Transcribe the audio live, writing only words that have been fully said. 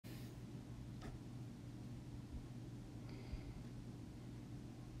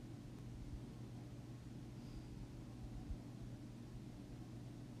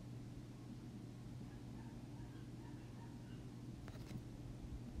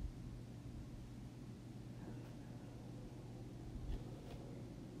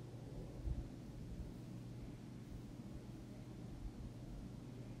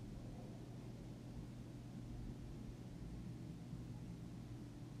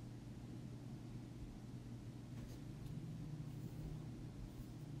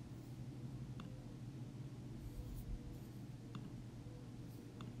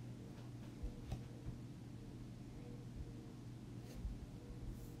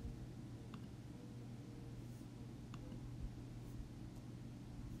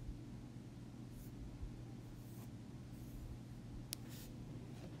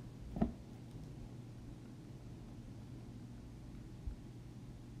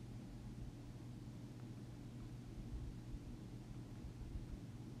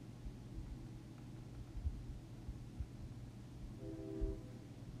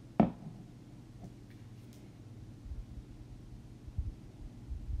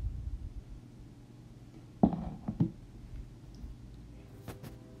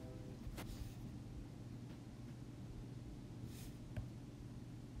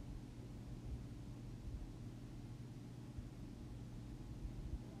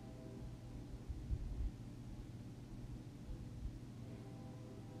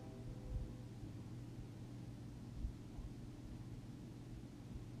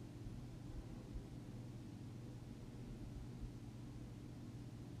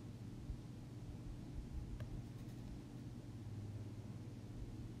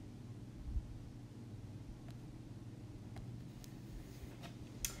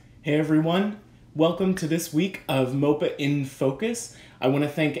Hey everyone, welcome to this week of MOPA In Focus. I want to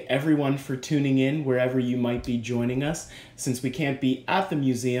thank everyone for tuning in wherever you might be joining us. Since we can't be at the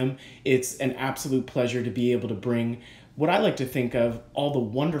museum, it's an absolute pleasure to be able to bring what I like to think of all the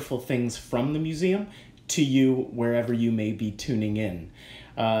wonderful things from the museum to you wherever you may be tuning in.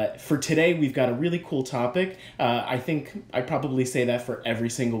 For today, we've got a really cool topic. I think I probably say that for every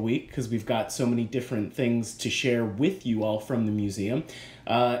single week because we've got so many different things to share with you all from the museum.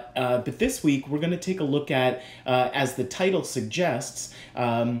 But this week, we're going to take a look at, as the title suggests,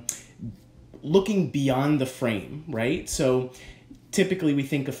 looking beyond the frame, right? So typically we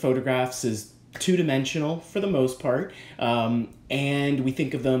think of photographs as two-dimensional for the most part, and we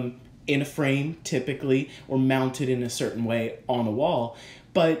think of them in a frame typically or mounted in a certain way on a wall.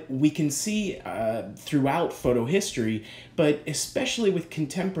 But we can see throughout photo history, but especially with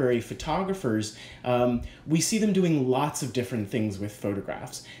contemporary photographers, we see them doing lots of different things with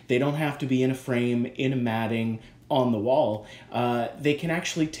photographs. They don't have to be in a frame, in a matting, on the wall. They can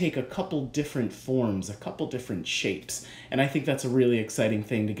actually take a couple different forms, a couple different shapes. And I think that's a really exciting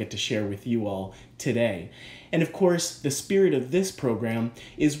thing to get to share with you all today. And of course, the spirit of this program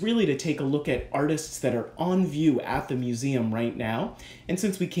is really to take a look at artists that are on view at the museum right now. And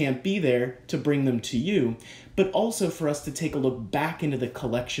since we can't be there, to bring them to you, but also for us to take a look back into the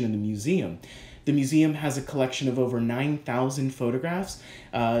collection in the museum. The museum has a collection of over 9,000 photographs,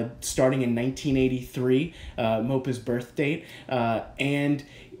 starting in 1983, MOPA's birth date, and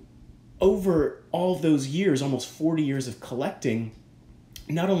over all those years, almost 40 years of collecting,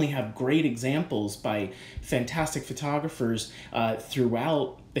 not only have great examples by fantastic photographers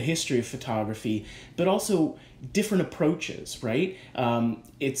throughout the history of photography, but also different approaches, right?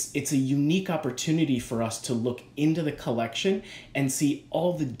 It's a unique opportunity for us to look into the collection and see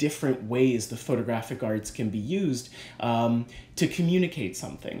all the different ways the photographic arts can be used to communicate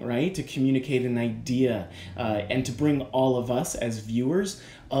something, right? To communicate an idea and to bring all of us as viewers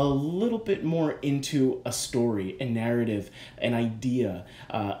a little bit more into a story, a narrative, an idea,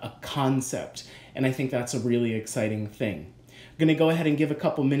 a concept. And I think that's a really exciting thing. I'm going to go ahead and give a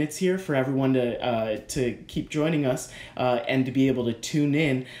couple minutes here for everyone to keep joining us and to be able to tune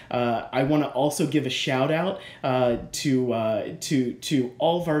in. I want to also give a shout out to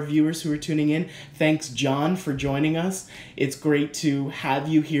all of our viewers who are tuning in. Thanks, John, for joining us. It's great to have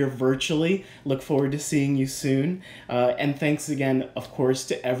you here virtually. Look forward to seeing you soon. And thanks again, of course,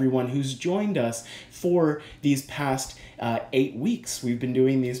 to everyone who's joined us for these past 8 weeks. We've been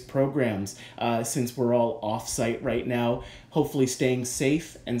doing these programs since we're all off-site right now, hopefully staying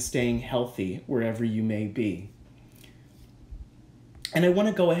safe and staying healthy wherever you may be. And I want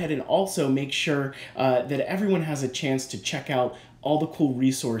to go ahead and also make sure that everyone has a chance to check out all the cool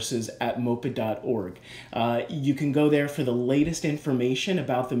resources at mopa.org. You can go there for the latest information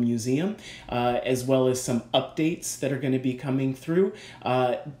about the museum, as well as some updates that are going to be coming through.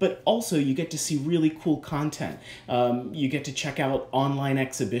 But also you get to see really cool content. You get to check out online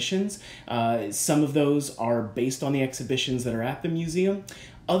exhibitions. Some of those are based on the exhibitions that are at the museum.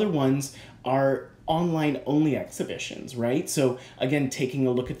 Other ones are online only exhibitions, right? So again, taking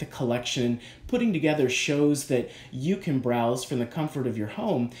a look at the collection, putting together shows that you can browse from the comfort of your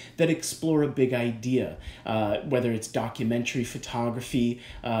home that explore a big idea, whether it's documentary photography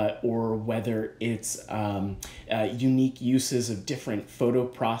or whether it's unique uses of different photo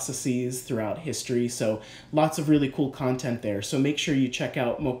processes throughout history. So lots of really cool content there. So make sure you check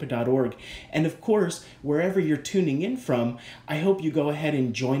out mopa.org. And of course, wherever you're tuning in from, I hope you go ahead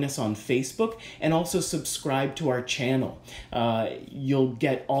and join us on Facebook and also subscribe to our channel. You'll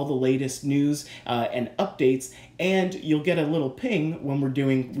get all the latest news and updates, and you'll get a little ping when we're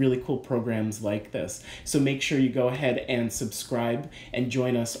doing really cool programs like this. So make sure you go ahead and subscribe and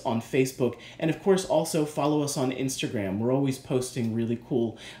join us on Facebook. And of course, also follow us on Instagram. We're always posting really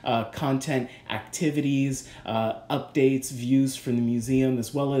cool content, activities, updates, views from the museum,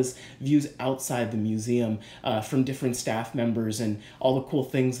 as well as views outside the museum from different staff members and all the cool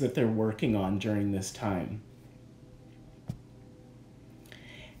things that they're working on during this time.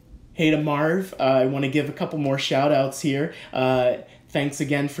 Hey to Marv, I want to give a couple more shout outs here. Thanks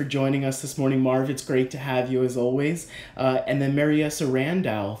again for joining us this morning, Marv. It's great to have you as always. And then Mariessa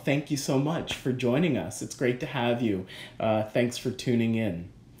Randall, thank you so much for joining us. It's great to have you. Thanks for tuning in.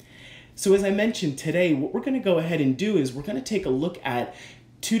 So as I mentioned today, what we're going to go ahead and do is we're going to take a look at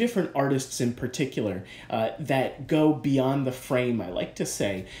two different artists in particular that go beyond the frame, I like to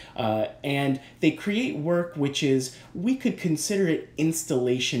say, and they create work which is, we could consider it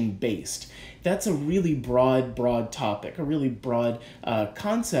installation based. that's a really broad topic, a really broad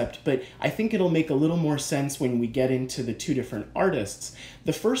concept, but I think it'll make a little more sense when we get into the two different artists.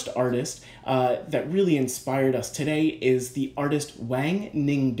 The first artist that really inspired us today is the artist Wang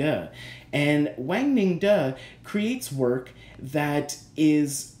Ningde. And Wang Ningde creates work that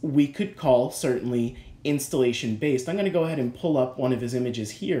is, we could call, certainly, installation based. I'm going to go ahead and pull up one of his images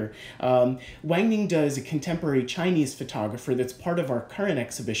here. Wang Ningde is a contemporary Chinese photographer that's part of our current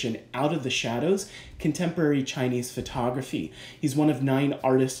exhibition, Out of the Shadows, Contemporary Chinese Photography. He's one of 9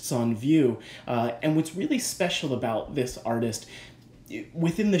 artists on view. And what's really special about this artist,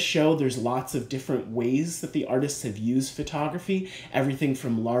 within the show, there's lots of different ways that the artists have used photography, everything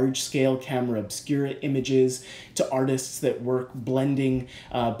from large-scale camera obscura images to artists that work blending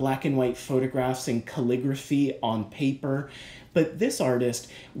black and white photographs and calligraphy on paper. But this artist,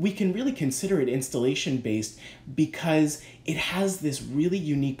 we can really consider it installation-based because it has this really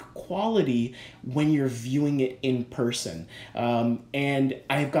unique quality when you're viewing it in person. And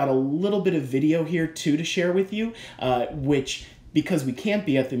I've got a little bit of video here, too, to share with you, which, because we can't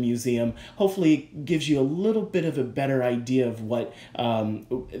be at the museum, hopefully gives you a little bit of a better idea of what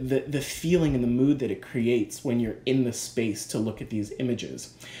the feeling and the mood that it creates when you're in the space to look at these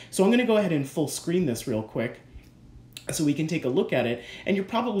images. So I'm going to go ahead and full screen this real quick so we can take a look at it, and you're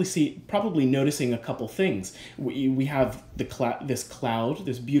probably noticing a couple things. We have this cloud,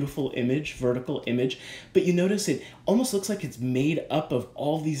 this beautiful image, vertical image, but you notice it almost looks like it's made up of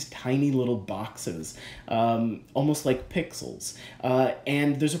all these tiny little boxes, almost like pixels.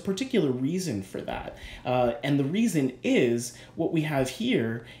 And there's a particular reason for that. And the reason is what we have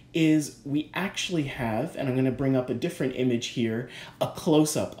here is we actually have, and I'm going to bring up a different image here, a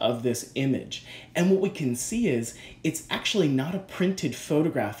close-up of this image. And what we can see is it's actually not a printed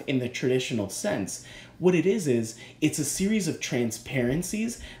photograph in the traditional sense. What it is it's a series of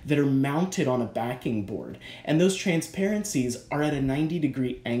transparencies that are mounted on a backing board. And those transparencies are at a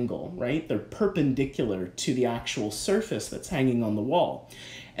 90-degree angle, right? They're perpendicular to the actual surface that's hanging on the wall.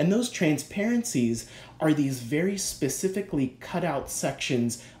 And those transparencies are these very specifically cut out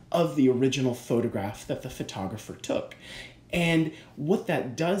sections of the original photograph that the photographer took. And what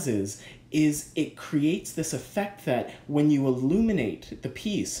that does is it creates this effect that when you illuminate the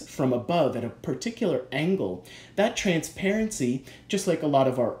piece from above at a particular angle, that transparency, just like a lot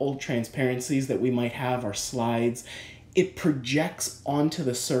of our old transparencies that we might have, our slides, it projects onto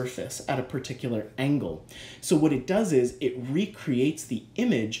the surface at a particular angle. So what it does is it recreates the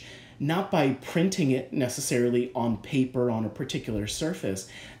image, not by printing it necessarily on paper on a particular surface.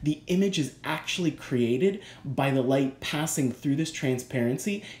 The image is actually created by the light passing through this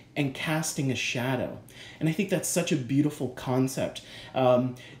transparency and casting a shadow. And I think that's such a beautiful concept.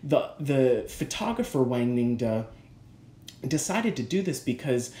 The photographer Wang Ningde decided to do this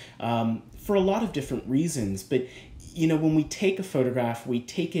because for a lot of different reasons, but you know, when we take a photograph, we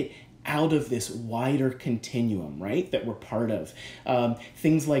take it out of this wider continuum, right, that we're part of.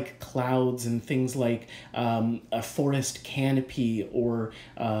 Things like clouds and things like a forest canopy or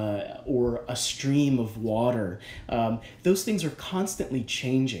a stream of water. Those things are constantly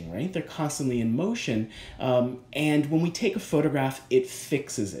changing, right? They're constantly in motion. And when we take a photograph, it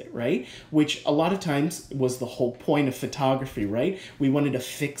fixes it, right? Which a lot of times was the whole point of photography, right? We wanted to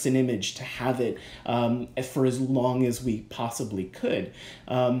fix an image to have it for as long as we possibly could.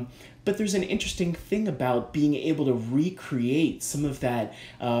 But there's an interesting thing about being able to recreate some of that,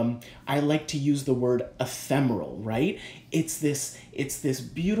 I like to use the word ephemeral, right? It's this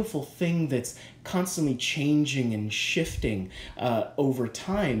beautiful thing that's constantly changing and shifting over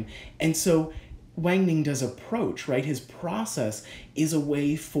time. And so Wang Ningde's approach, right, his process is a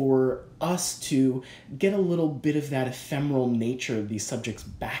way for us to get a little bit of that ephemeral nature of these subjects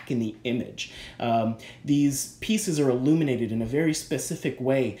back in the image. These pieces are illuminated in a very specific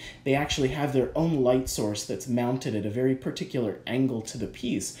way. They actually have their own light source that's mounted at a very particular angle to the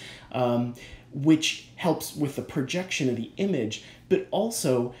piece, which helps with the projection of the image. But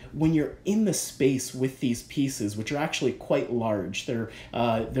also, when you're in the space with these pieces, which are actually quite large, they're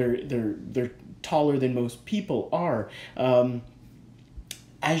taller than most people are,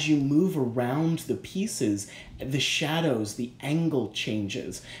 as you move around the pieces, the shadows, the angle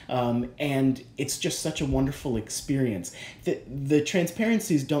changes, and it's just such a wonderful experience. The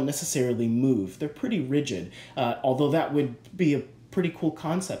transparencies don't necessarily move. They're pretty rigid, although that would be a pretty cool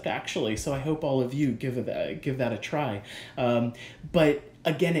concept, actually, so I hope all of you give that a try. But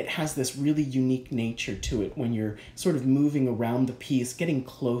again, it has this really unique nature to it when you're sort of moving around the piece, getting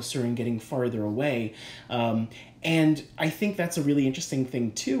closer and getting farther away. And I think that's a really interesting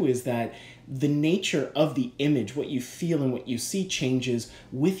thing, too, is that the nature of the image, what you feel and what you see, changes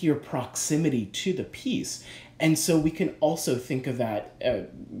with your proximity to the piece. And so we can also think of that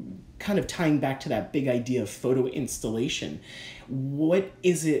kind of tying back to that big idea of photo installation. What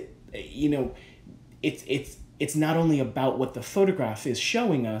is it, it's not only about what the photograph is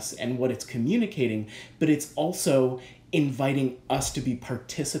showing us and what it's communicating, but it's also inviting us to be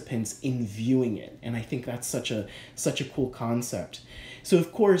participants in viewing it. And I think that's such a cool concept. So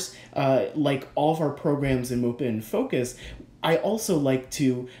of course, like all of our programs in MOPA In Focus, I also like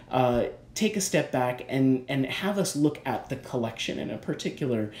to take a step back and have us look at the collection in a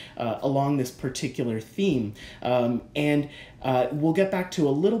particular, along this particular theme. And we'll get back to a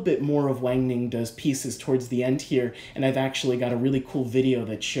little bit more of Wang Ning Does pieces towards the end here, and I've actually got a really cool video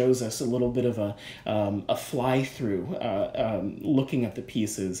that shows us a little bit of a fly-through looking at the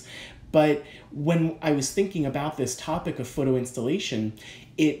pieces. But when I was thinking about this topic of photo installation,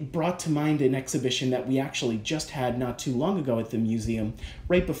 it brought to mind an exhibition that we actually just had not too long ago at the museum,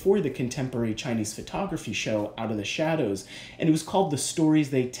 right before the Contemporary Chinese Photography Show, Out of the Shadows. And it was called The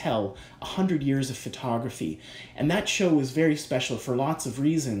Stories They Tell, 100 Years of Photography. And that show was very special for lots of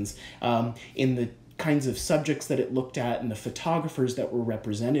reasons, in the kinds of subjects that it looked at and the photographers that were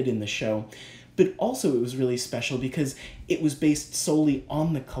represented in the show. But also it was really special because it was based solely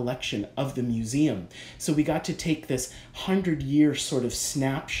on the collection of the museum. So we got to take this 100-year sort of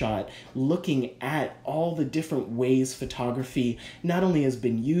snapshot looking at all the different ways photography not only has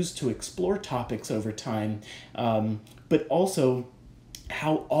been used to explore topics over time, but also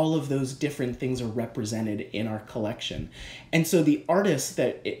how all of those different things are represented in our collection. And so the artist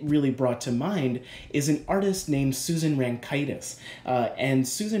that it really brought to mind is an artist named Susan Rankaitis. And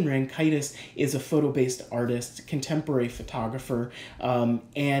Susan Rankaitis is a photo-based artist, contemporary photographer,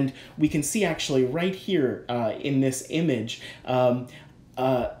 and we can see actually right here in this image, an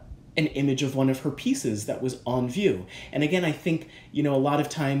image of one of her pieces that was on view. And again, I think, a lot of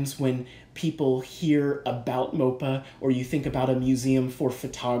times when people hear about MOPA or you think about a museum for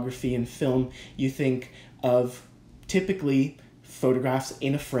photography and film, you think of typically photographs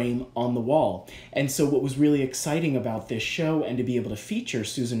in a frame on the wall. And so what was really exciting about this show and to be able to feature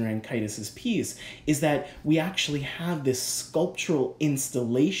Susan Rankaitis' piece is that we actually have this sculptural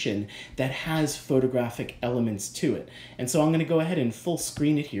installation that has photographic elements to it. And so I'm going to go ahead and full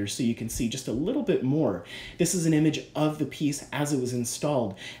screen it here so you can see just a little bit more. This is an image of the piece as it was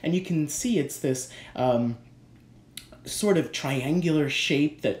installed. And you can see it's this sort of triangular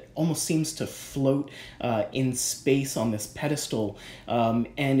shape that almost seems to float in space on this pedestal,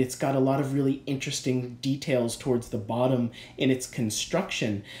 and it's got a lot of really interesting details towards the bottom in its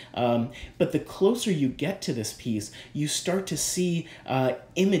construction. But the closer you get to this piece, you start to see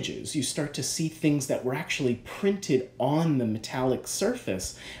images, you start to see things that were actually printed on the metallic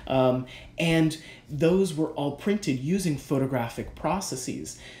surface, and those were all printed using photographic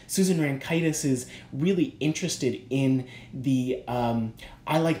processes. Susan Rankaitis is really interested in the,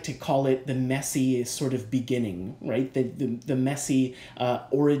 I like to call it the messy sort of beginning, right? The messy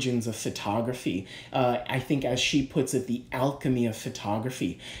origins of photography. I think, as she puts it, the alchemy of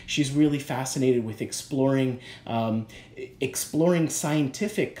photography. She's really fascinated with exploring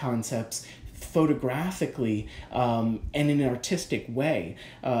scientific concepts photographically and in an artistic way.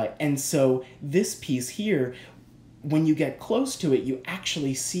 And so this piece here, when you get close to it, you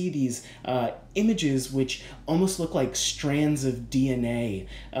actually see these images which almost look like strands of DNA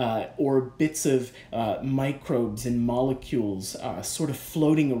or bits of microbes and molecules sort of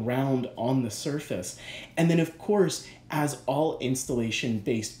floating around on the surface. And then, of course, as all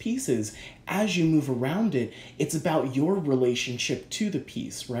installation-based pieces, as you move around it, it's about your relationship to the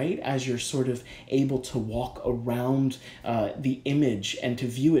piece, right? As you're sort of able to walk around the image and to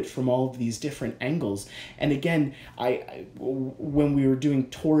view it from all of these different angles. And again, when we were doing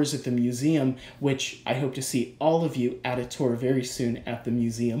tours at the museum, which I hope to see all of you at a tour very soon at the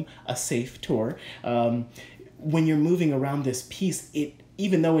museum, a safe tour, when you're moving around this piece,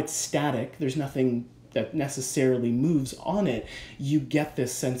 even though it's static, there's nothing that necessarily moves on it, you get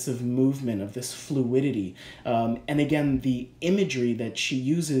this sense of movement, of this fluidity. And again, the imagery that she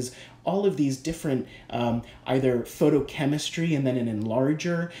uses, all of these different either photochemistry and then an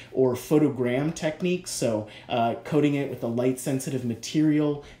enlarger, or photogram techniques, so coating it with a light-sensitive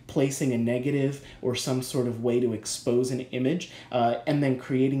material, placing a negative or some sort of way to expose an image, and then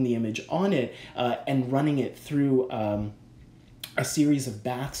creating the image on it and running it through a series of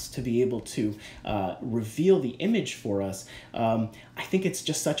baths to be able to reveal the image for us. I think it's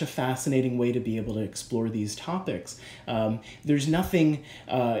just such a fascinating way to be able to explore these topics. There's nothing,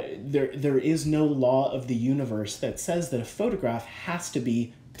 there is no law of the universe that says that a photograph has to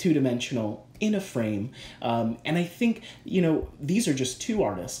be two-dimensional in a frame. And I think, these are just two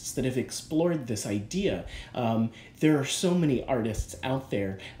artists that have explored this idea. There are so many artists out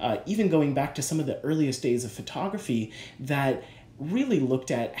there, even going back to some of the earliest days of photography, that really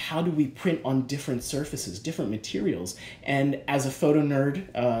looked at how do we print on different surfaces, different materials. And as a photo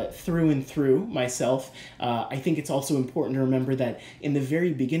nerd through and through myself, I think it's also important to remember that in the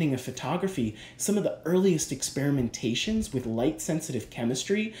very beginning of photography, some of the earliest experimentations with light-sensitive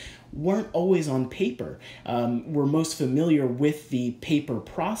chemistry weren't always on paper. We're most familiar with the paper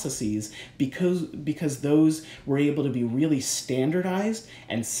processes because those were able to be really standardized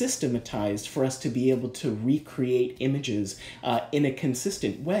and systematized for us to be able to recreate images in a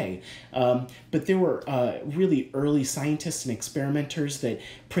consistent way. But there were really early scientists and experimenters that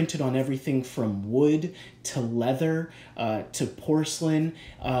printed on everything from wood to leather to porcelain,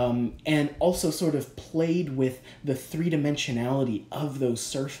 and also sort of played with the three-dimensionality of those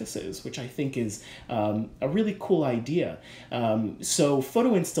surfaces, which I think is a really cool idea. So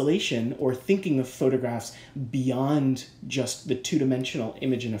photo installation, or thinking of photographs beyond just the two-dimensional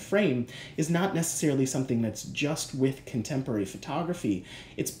image in a frame, is not necessarily something that's just with contemporary photography.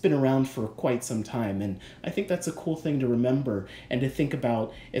 It's been around for quite some time, and I think that's a cool thing to remember and to think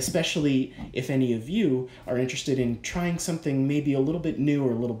about, especially if any of you are interested in trying something maybe a little bit new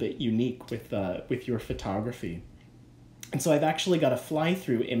or a little bit unique with your photography. And so I've actually got a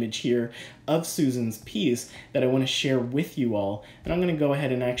fly-through image here of Susan's piece that I want to share with you all. And I'm going to go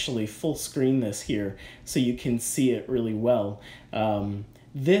ahead and actually full screen this here so you can see it really well.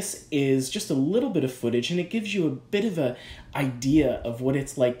 This is just a little bit of footage, and it gives you a bit of an idea of what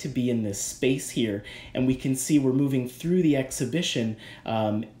it's like to be in this space here. And we can see we're moving through the exhibition.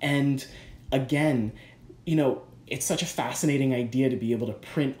 And again, it's such a fascinating idea to be able to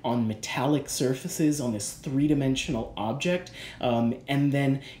print on metallic surfaces on this three-dimensional object, and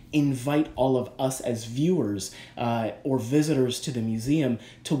then invite all of us as viewers or visitors to the museum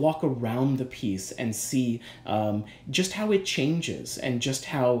to walk around the piece and see just how it changes and just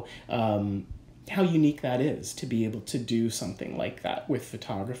how unique that is to be able to do something like that with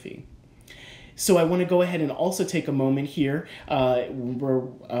photography. So I want to go ahead and also take a moment here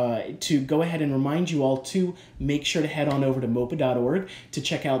to go ahead and remind you all to make sure to head on over to MOPA.org to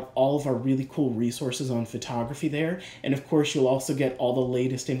check out all of our really cool resources on photography there. And of course, you'll also get all the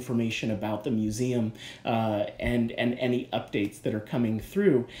latest information about the museum and any updates that are coming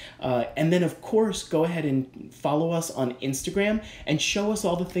through. And then, of course, go ahead and follow us on Instagram and show us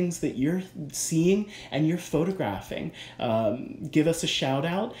all the things that you're seeing and you're photographing. Give us a shout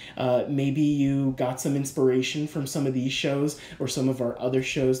out. Maybe you got some inspiration from some of these shows or some of our other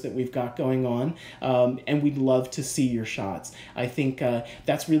shows that we've got going on, and we'd love to see your shots. I think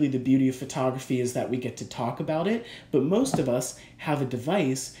that's really the beauty of photography, is that we get to talk about it, but most of us have a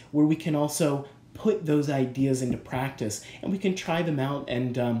device where we can also put those ideas into practice, and we can try them out,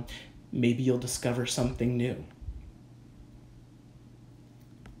 and maybe you'll discover something new.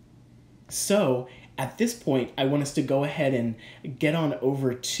 So at this point, I want us to go ahead and get on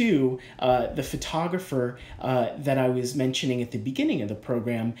over to the photographer that I was mentioning at the beginning of the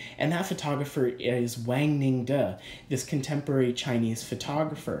program, and that photographer is Wang Ningde, this contemporary Chinese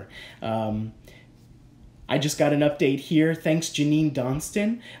photographer. I just got an update here. Thanks, Janine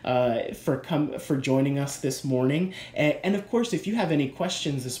Donston, for joining us this morning. And of course, if you have any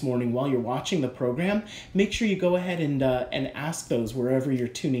questions this morning while you're watching the program, make sure you go ahead and ask those wherever you're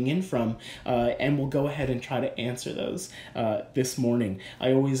tuning in from, and we'll go ahead and try to answer those this morning.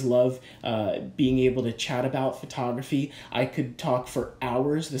 I always love being able to chat about photography. I could talk for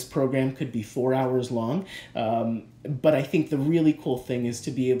hours. This program could be 4 hours long. But I think the really cool thing is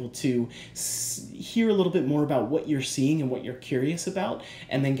to be able to hear a little bit more about what you're seeing and what you're curious about,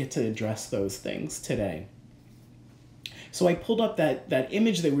 and then get to address those things today. So I pulled up that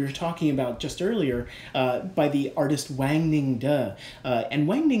image that we were talking about just earlier by the artist Wang Ningde. And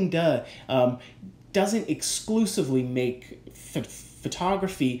Wang Ningde doesn't exclusively make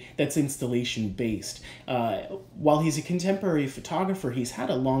photography that's installation based. While he's a contemporary photographer, he's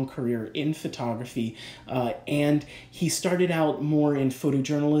had a long career in photography, and he started out more in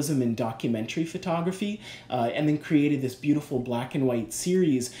photojournalism and documentary photography, and then created this beautiful black and white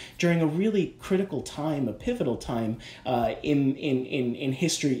series during a really critical time, a pivotal time in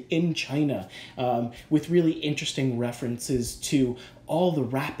history in China, with really interesting references to all the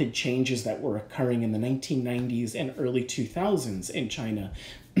rapid changes that were occurring in the 1990s and early 2000s in China.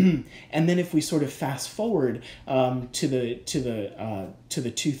 And then if we sort of fast forward to the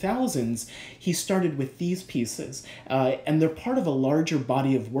 2000s, he started with these pieces, and they're part of a larger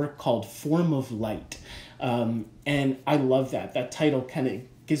body of work called Form of Light. And I love that. That title kind of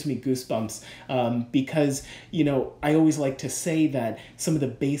gives me goosebumps because, you know, I always like to say that some of the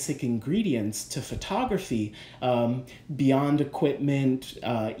basic ingredients to photography, beyond equipment,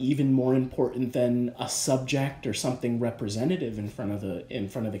 even more important than a subject or something representative in front of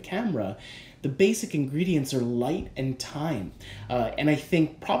the camera, the basic ingredients are light and time. And I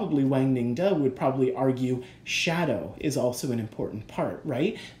think probably Wang Ningde would probably argue shadow is also an important part,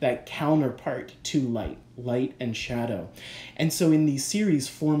 right? That counterpart to light and shadow. And so in the series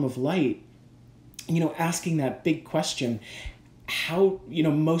Form of Light, you know, asking that big question, how, you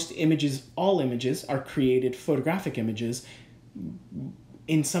know, most images, all images are created, photographic images,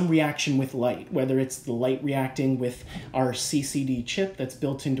 in some reaction with light, whether it's the light reacting with our CCD chip that's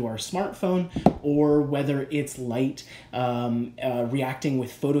built into our smartphone, or whether it's light reacting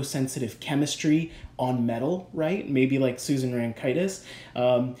with photosensitive chemistry on metal, right? Maybe like Susan Rankitis.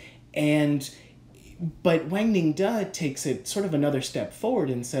 But Wang Ningde takes it sort of another step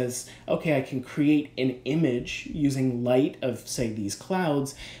forward and says, okay, I can create an image using light of, say, these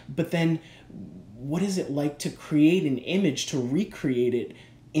clouds, but then what is it like to create an image, to recreate it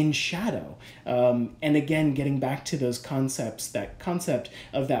in shadow? And again, getting back to those concepts, that concept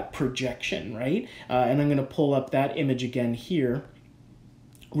of that projection, right? And I'm going to pull up that image again here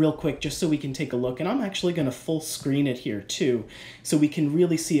real quick, just so we can take a look. And I'm actually going to full screen it here too, so we can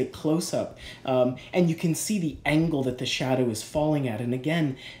really see a close-up. And you can see the angle that the shadow is falling at. And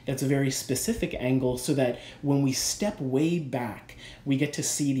again, that's a very specific angle, so that when we step way back, we get to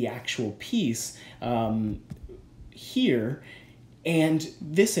see the actual piece here. And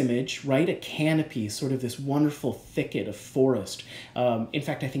this image, right, a canopy, sort of this wonderful thicket of forest. In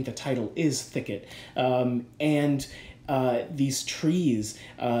fact, I think the title is Thicket. These trees,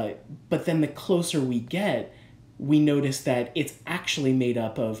 but then the closer we get, we notice that it's actually made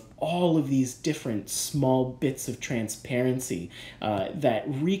up of all of these different small bits of transparency that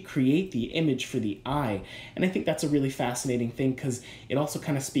recreate the image for the eye. And I think that's a really fascinating thing, because it also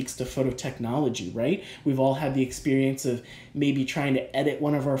kind of speaks to phototechnology, right? We've all had the experience of maybe trying to edit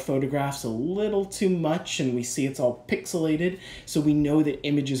one of our photographs a little too much, and we see it's all pixelated. So we know that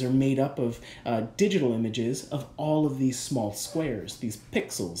images are made up of digital images of all of these small squares, these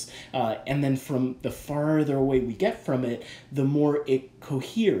pixels. And then from the farther away we get from it, the more it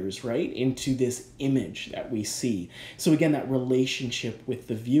coheres, right, into this image that we see. So again, that relationship with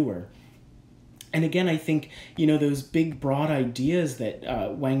the viewer. And again, I think, you know, those big, broad ideas that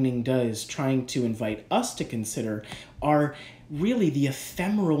Wang Ningde is trying to invite us to consider are really the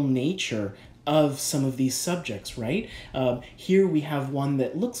ephemeral nature of some of these subjects, right? Here we have one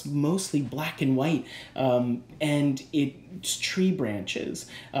that looks mostly black and white, and it's tree branches.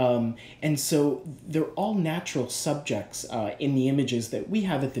 And so they're all natural subjects in the images that we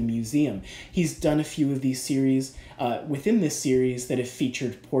have at the museum. He's done a few of these series within this series that have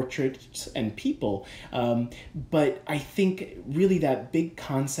featured portraits and people. But I think really that big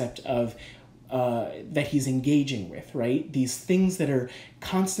concept of that he's engaging with, right? These things that are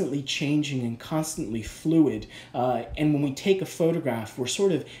constantly changing and constantly fluid. And when we take a photograph, we're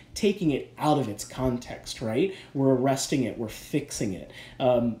sort of taking it out of its context, right? We're arresting it, we're fixing it.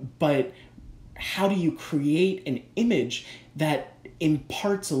 But how do you create an image that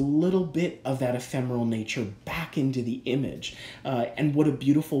imparts a little bit of that ephemeral nature back into the image? And what a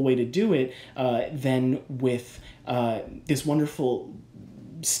beautiful way to do it than with this wonderful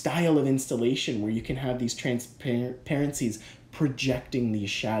style of installation where you can have these transparencies projecting these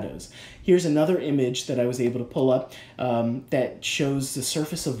shadows. Here's another image that I was able to pull up that shows the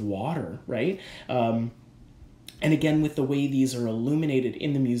surface of water, right? And again, with the way these are illuminated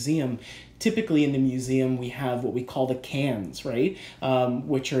in the museum, typically in the museum we have what we call the cans, right?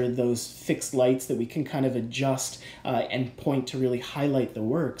 Which are those fixed lights that we can kind of adjust and point to really highlight the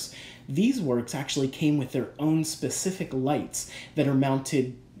works. These works actually came with their own specific lights that are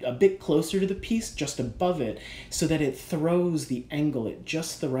mounted a bit closer to the piece, just above it, so that it throws the angle at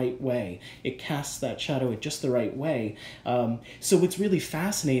just the right way. It casts that shadow at just the right way. So what's really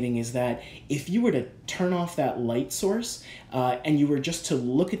fascinating is that if you were to turn off that light source and you were just to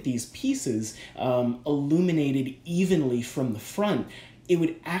look at these pieces illuminated evenly from the front, it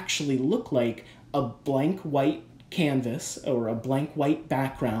would actually look like a blank white canvas or a blank white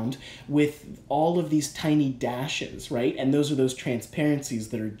background with all of these tiny dashes, right? And those are those transparencies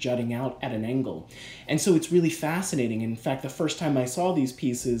that are jutting out at an angle. And so it's really fascinating. In fact, the first time I saw these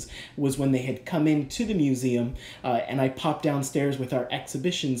pieces was when they had come into the museum and I popped downstairs with our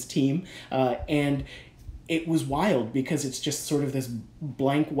exhibitions team and it was wild because it's just sort of this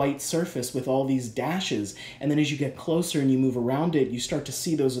blank white surface with all these dashes. And then as you get closer and you move around it, you start to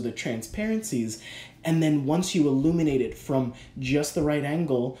see those are the transparencies. And then once you illuminate it from just the right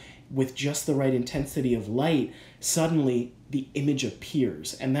angle with just the right intensity of light, suddenly the image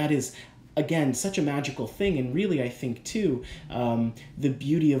appears. And that is, again, such a magical thing. And really, I think, too, the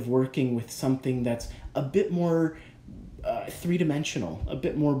beauty of working with something that's a bit more three-dimensional, a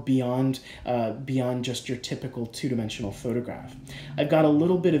bit more beyond just your typical two-dimensional photograph. I've got a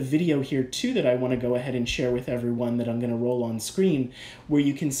little bit of video here too that I want to go ahead and share with everyone that I'm going to roll on screen, where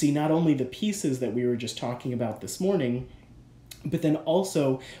you can see not only the pieces that we were just talking about this morning, but then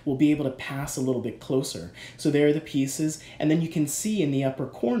also we'll be able to pass a little bit closer. So there are the pieces, and then you can see in the upper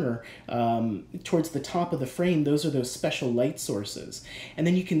corner, towards the top of the frame, those are those special light sources. And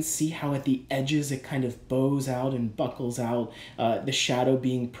then you can see how at the edges it kind of bows out and buckles out, the shadow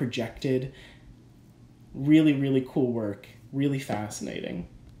being projected. Really, really cool work, really fascinating.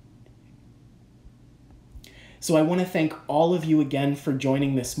 So I want to thank all of you again for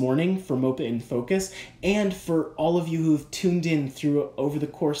joining this morning for MOPA In Focus, and for all of you who've tuned in through over the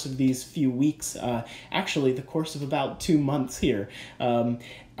course of these few weeks, actually the course of about 2 months here.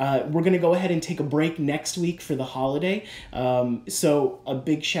 We're going to go ahead and take a break next week for the holiday. So a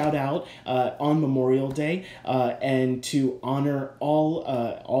big shout out on Memorial Day, and to honor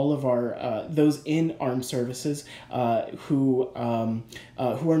all of our those in armed services who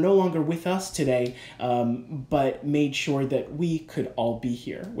are no longer with us today, but made sure that we could all be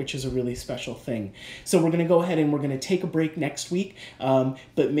here, which is a really special thing. So we're going to go ahead and we're going to take a break next week,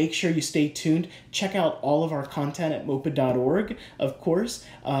 but make sure you stay tuned. Check out all of our content at mopa.org, of course.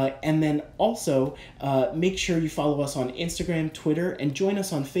 And then also make sure you follow us on Instagram, Twitter, and join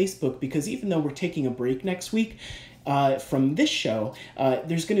us on Facebook, because even though we're taking a break next week from this show,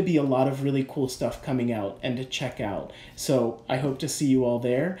 there's going to be a lot of really cool stuff coming out and to check out. So I hope to see you all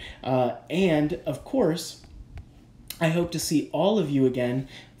there. And of course, I hope to see all of you again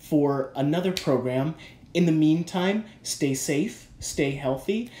for another program. In the meantime, stay safe, stay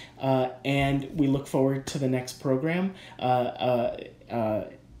healthy, and we look forward to the next program.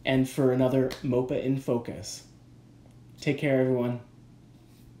 And for another MOPA In Focus. Take care, everyone.